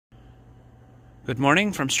Good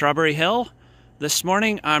morning from Strawberry Hill. This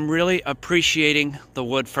morning I'm really appreciating the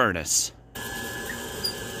wood furnace.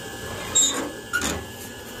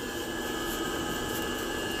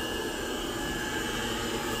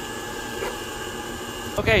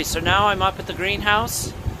 Okay, so now I'm up at the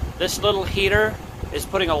greenhouse. This little heater is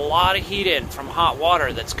putting a lot of heat in from hot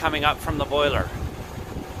water that's coming up from the boiler.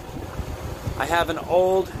 I have an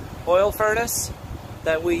old oil furnace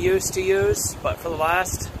that we used to use, but for the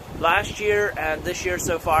last year and this year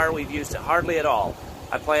so far, we've used it hardly at all.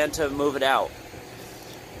 I plan to move it out.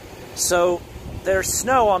 So there's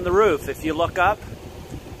snow on the roof if you look up,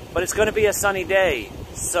 but it's going to be a sunny day.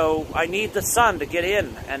 So I need the sun to get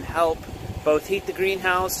in and help both heat the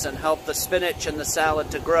greenhouse and help the spinach and the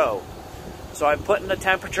salad to grow. So I'm putting the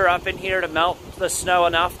temperature up in here to melt the snow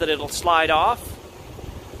enough that it'll slide off.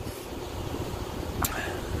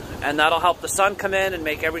 And that'll help the sun come in and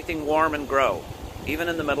make everything warm and grow, even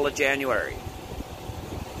in the middle of January.